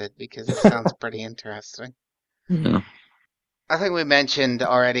tested, because it sounds pretty interesting. Yeah. I think we mentioned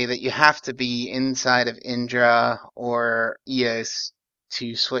already that you have to be inside of Indra or EOS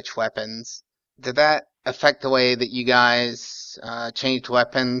to switch weapons. Did that affect the way that you guys changed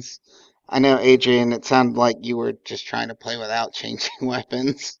weapons? I know, Adrian, it sounded like you were just trying to play without changing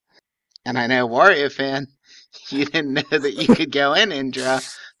weapons. And I know, Warrior fan, you didn't know that you could go in Indra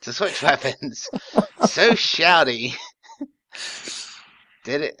to switch weapons. So Shouty.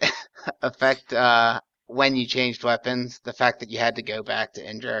 Did it affect when you changed weapons? The fact that you had to go back to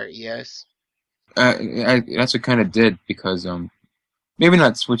Indra or Eos? That's what kind of did, because maybe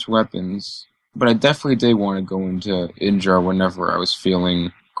not switch weapons, but I definitely did want to go into Indra whenever I was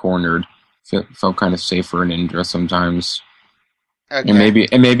feeling cornered. Felt kind of safer in Indra sometimes, Okay.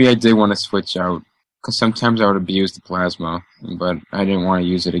 and maybe I did want to switch out, because sometimes I would abuse the plasma, but I didn't want to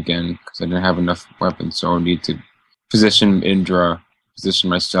use it again because I didn't have enough weapons, so I would need to position Indra, position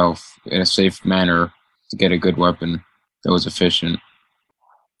myself in a safe manner to get a good weapon that was efficient.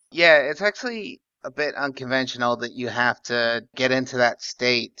 Yeah, it's actually a bit unconventional that you have to get into that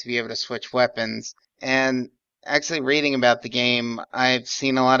state to be able to switch weapons. And actually reading about the game, I've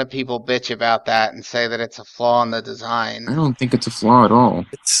seen a lot of people bitch about that and say that it's a flaw in the design. I don't think it's a flaw at all.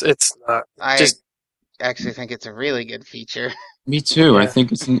 It's not. I actually think it's a really good feature. Me too. Yeah. I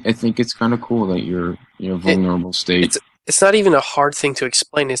think it's kind of cool that you're in a vulnerable state. It's not even a hard thing to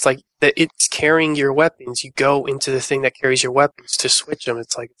explain. It's like that it's carrying your weapons. You go into the thing that carries your weapons to switch them.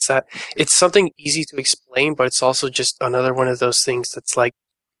 It's like it's something easy to explain, but it's also just another one of those things that's like,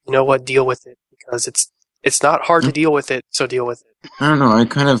 you know what, deal with it, because it's not hard to deal with it, so deal with it. I don't know. I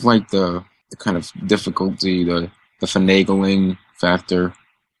kind of like the kind of difficulty, the finagling factor,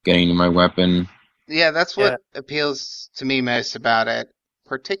 getting to my weapon. Yeah, that's what appeals to me most about it,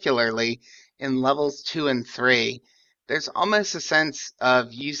 particularly in levels 2 and 3. There's almost a sense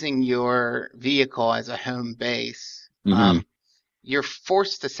of using your vehicle as a home base. Mm-hmm. You're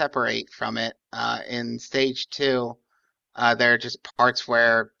forced to separate from it. In stage 2, there are just parts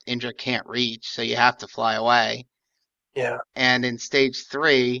where Indra can't reach, so you have to fly away. Yeah. And in stage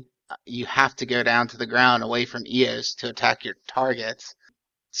 3, you have to go down to the ground away from Eos to attack your targets.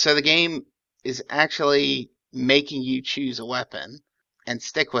 So the game is actually making you choose a weapon and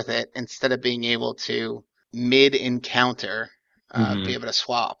stick with it instead of being able to mid-encounter be able to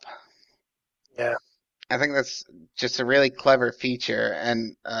swap. Yeah. I think that's just a really clever feature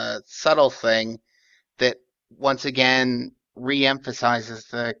and a subtle thing that once again re-emphasizes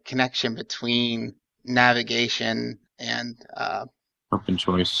the connection between navigation and weapon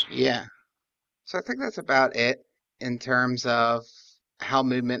choice. Yeah. So I think that's about it in terms of how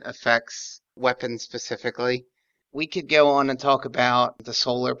movement affects weapons specifically. We could go on and talk about the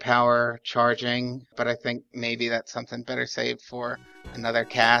solar power charging, but I think maybe that's something better saved for another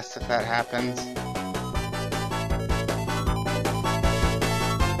cast if that happens.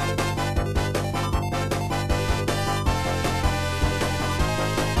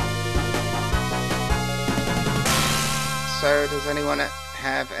 So does anyone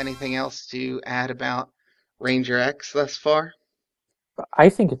have anything else to add about Ranger X thus far? I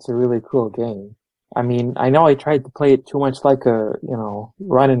think it's a really cool game. I mean, I know I tried to play it too much like a,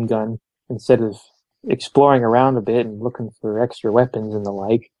 run and gun instead of exploring around a bit and looking for extra weapons and the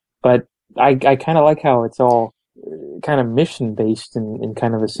like. But I kind of like how it's all kind of mission based in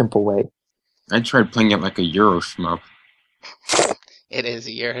kind of a simple way. I tried playing it like a Euro shmup. It is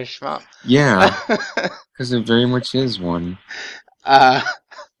a Euro shmup. Yeah, because it very much is one. But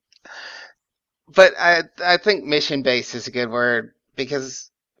I think mission based is a good word because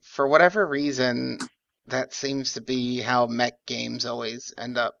for whatever reason, that seems to be how mech games always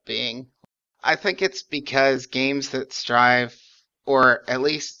end up being. I think it's because games that strive, or at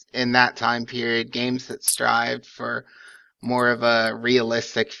least in that time period, games that strived for more of a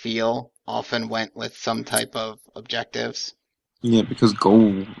realistic feel often went with some type of objectives. Yeah, because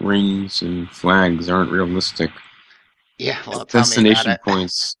gold rings and flags aren't realistic. Yeah, well, tell me Destination about it.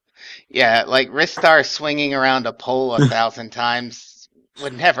 points. Yeah, like Ristar swinging around a pole 1,000 times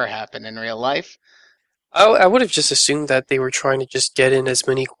would never happen in real life. I would have just assumed that they were trying to just get in as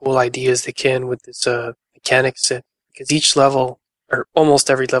many cool ideas as they can with this mechanic set, because each level, or almost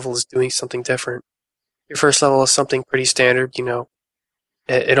every level, is doing something different. Your first level is something pretty standard,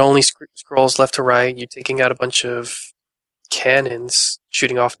 It only scrolls left to right. You're taking out a bunch of cannons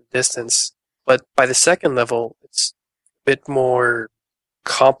shooting off the distance. But by the second level, it's a bit more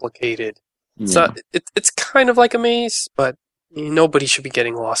complicated. Yeah. It's kind of like a maze, but nobody should be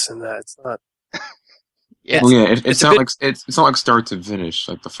getting lost in that. It's not. Yeah. Well, yeah, it's not like start to finish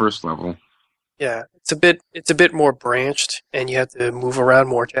like the first level. Yeah, it's a bit more branched, and you have to move around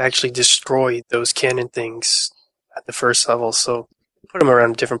more to actually destroy those cannon things at the first level. So put them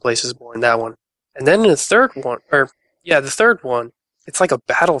around different places more in that one. And then in the third one, it's like a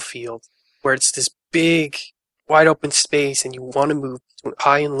battlefield where it's this big, wide open space, and you want to move between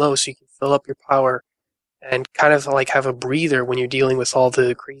high and low so you can fill up your power and kind of like have a breather when you're dealing with all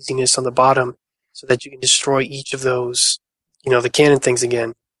the craziness on the bottom, so that you can destroy each of those, the cannon things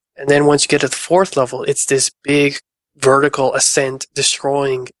again. And then once you get to the fourth level, it's this big vertical ascent,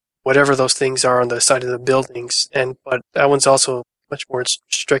 destroying whatever those things are on the side of the buildings. But that one's also much more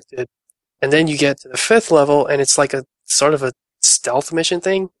restricted. And then you get to the 5th level, and it's like a sort of a stealth mission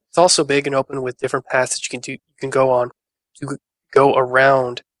thing. It's also big and open with different paths that you can do. You can go on to go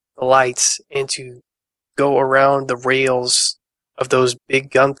around the lights and to go around the rails of those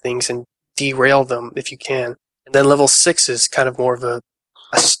big gun things and derail them if you can. And then level 6 is kind of more of a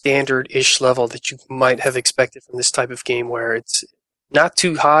standard-ish level that you might have expected from this type of game, where it's not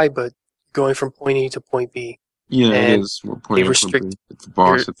too high, but going from point A to point B. Yeah, And it is. We're pointing restrict at the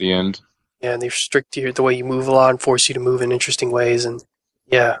boss your- at the end. Yeah, and they restrict the way you move a lot and force you to move in interesting ways. And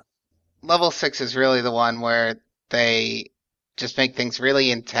yeah, Level 6 is really the one where they just make things really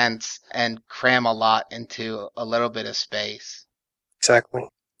intense and cram a lot into a little bit of space. exactly.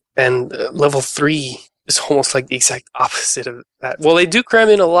 And level 3 is almost like the exact opposite of that. Well, they do cram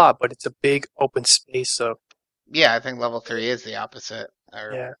in a lot, but it's a big open space. So Yeah, I think level 3 is the opposite,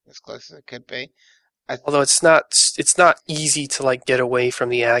 or yeah, as close as it could be. although it's not easy to like get away from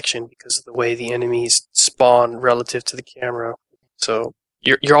the action because of the way the enemies spawn relative to the camera. So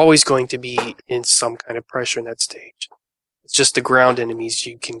you're always going to be in some kind of pressure in that stage. It's just the ground enemies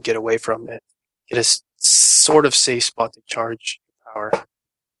you can get away from and get a sort of safe spot to charge power.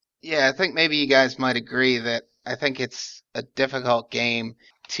 Yeah, I think maybe you guys might agree that I think it's a difficult game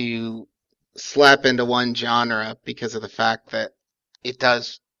to slap into one genre because of the fact that it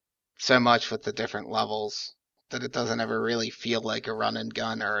does so much with the different levels that it doesn't ever really feel like a run and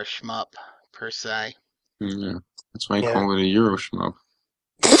gun or a shmup per se. Yeah, that's why I Yeah. call it a Euro shmup.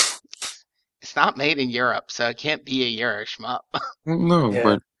 It's not made in Europe, so it can't be a Euro shmup. Well, no, Yeah.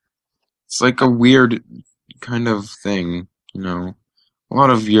 but it's like a weird kind of thing, you know. A lot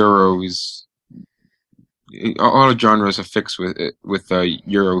of Euros, a lot of genres affixed with the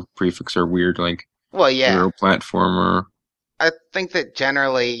Euro prefix are weird, like Well, yeah. Euro platformer. I think that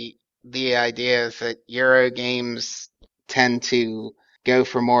generally the idea is that Euro games tend to go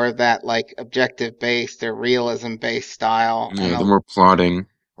for more of that like objective based or realism based style. Yeah, the more plotting.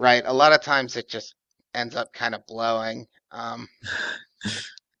 Right, a lot of times it just ends up kind of blowing.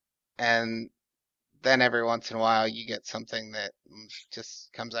 And then every once in a while you get something that just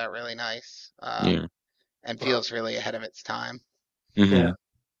comes out really nice Yeah. and feels really ahead of its time. Mm-hmm.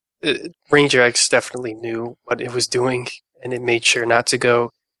 Yeah. Ranger X definitely knew what it was doing, and it made sure not to go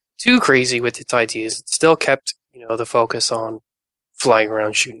too crazy with its ideas. It still kept, the focus on flying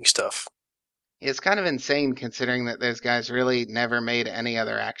around shooting stuff. It's kind of insane considering that those guys really never made any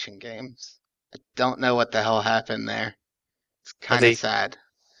other action games. I don't know what the hell happened there. It's kind they- of sad.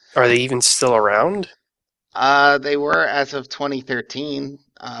 Are they even still around? They were as of 2013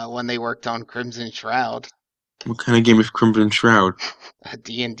 when they worked on Crimson Shroud, What kind of game is Crimson Shroud? a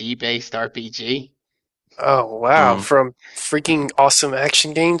D&D based RPG. Oh wow! Oh. From freaking awesome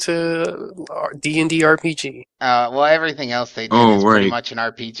action game to D&D RPG. Well, everything else they did Oh, is pretty right. much an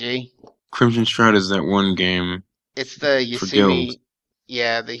RPG. Crimson Shroud is that one game. It's the For Yasumi, Guild.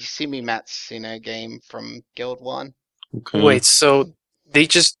 yeah, the Yasumi Matsuno game from Guild 1. Okay. Wait, so they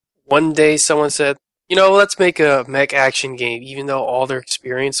just one day someone said, let's make a mech action game, even though all their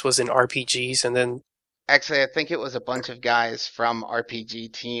experience was in RPGs, and then Actually, I think it was a bunch of guys from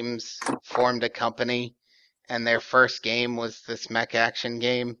RPG teams formed a company, and their first game was this mech action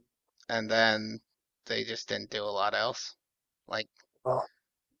game, and then they just didn't do a lot else. Like, Oh.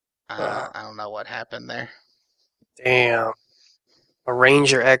 I don't know what happened there. damn, a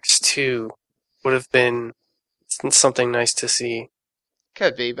Ranger X2 would have been something nice to see.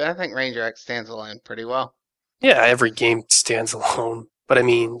 Could be, but I think Ranger X stands alone pretty well. Yeah, every game stands alone, but I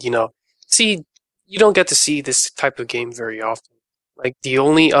mean, see, you don't get to see this type of game very often. Like the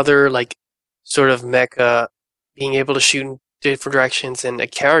only other sort of mecha being able to shoot in different directions and a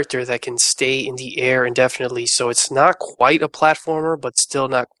character that can stay in the air indefinitely, so it's not quite a platformer, but still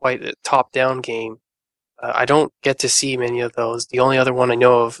not quite a top-down game. I don't get to see many of those. The only other one I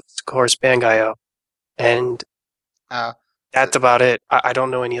know of is, of course, Bangai-O. And Uh, that's about it. I don't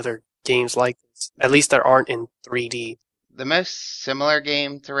know any other games like this, at least that aren't in 3D. the most similar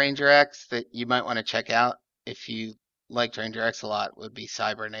game to Ranger X that you might want to check out if you liked Ranger X a lot would be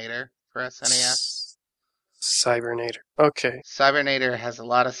Cybernator for SNES. Cybernator. Okay. Cybernator has a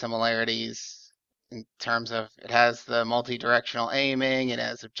lot of similarities in terms of it has the multi-directional aiming, it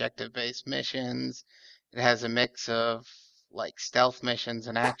has objective-based missions, it has a mix of like stealth missions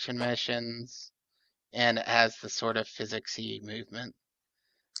and action missions, and it has the sort of physicsy movement.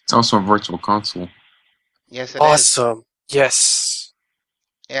 It's also a virtual console. Yes, it is. Awesome. Yes.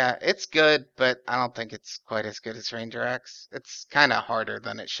 Yeah, it's good, but I don't think it's quite as good as Ranger X. It's kind of harder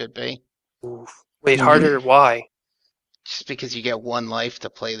than it should be. Oof. Wait, Mhm. harder? Why? just because you get 1 life to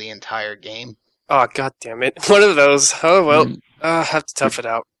play the entire game. Oh, god damn it. One of those. Oh, well, Mm. I have to tough it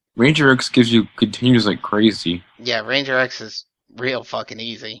out. Ranger X gives you continues like crazy. Yeah, Ranger X is real fucking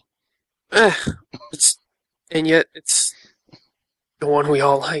easy. And yet, it's the one we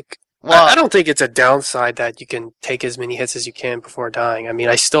all like. Well, I don't think it's a downside that you can take as many hits as you can before dying. I mean,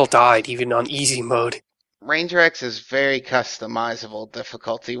 I still died, even on easy mode. Ranger X is very customizable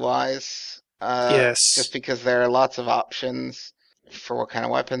difficulty-wise. Yes. Just because there are lots of options for what kind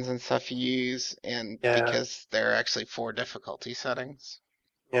of weapons and stuff you use, and Yeah. because there are actually 4 difficulty settings.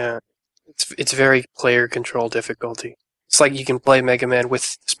 Yeah. It's very player control difficulty. It's like you can play Mega Man with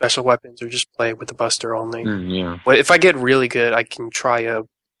special weapons or just play with the Buster only. Yeah. But if I get really good, I can try a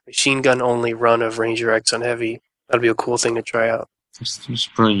machine gun only run of Ranger X on Heavy. That'd be a cool thing to try out. Just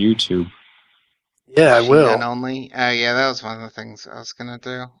put on YouTube. Yeah, I Machine will. gun only. Yeah, that was one of the things I was gonna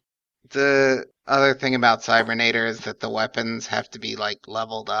do. The other thing about Cybernator is that the weapons have to be like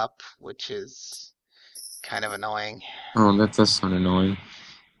leveled up, which is kind of annoying Oh, that does sound annoying.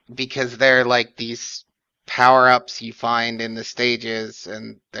 because they're like these power-ups you find in the stages,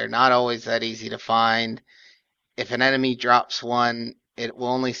 and they're not always that easy to find. If an enemy drops one, it will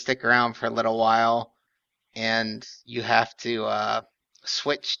only stick around for a little while, and you have to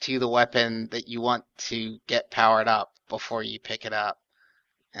switch to the weapon that you want to get powered up before you pick it up.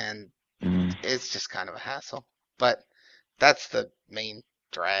 And Mm. it's just kind of a hassle. But that's the main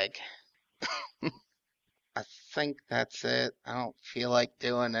drag. I think that's it. I don't feel like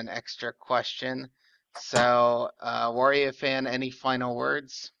doing an extra question. So, Wario fan, any final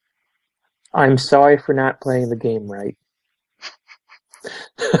words? I'm sorry for not playing the game right.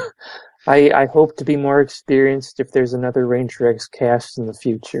 I hope to be more experienced if there's another Ranger X cast in the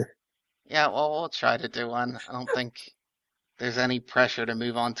future. Yeah, well, we'll try to do one. I don't think there's any pressure to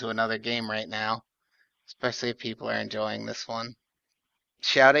move on to another game right now, especially if people are enjoying this one.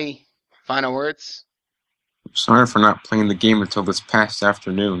 Shouty, final words? Sorry for not playing the game until this past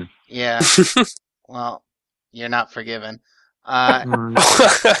afternoon. Yeah, well, you're not forgiven.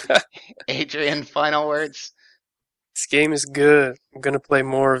 Mm. Adrian, final words? This game is good. I'm going to play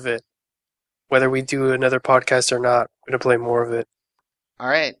more of it. Whether we do another podcast or not, I'm going to play more of it. All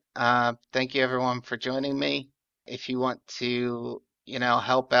right. Thank you everyone for joining me. If you want to,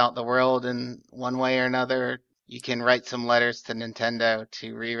 help out the world in one way or another, you can write some letters to Nintendo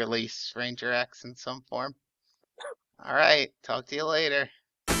to re-release Ranger X in some form. All right. Talk to you later.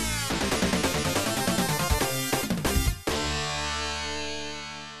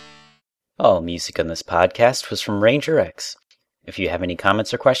 All music on this podcast was from Ranger X. If you have any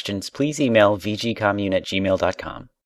comments or questions, please email vgcommune@gmail.com.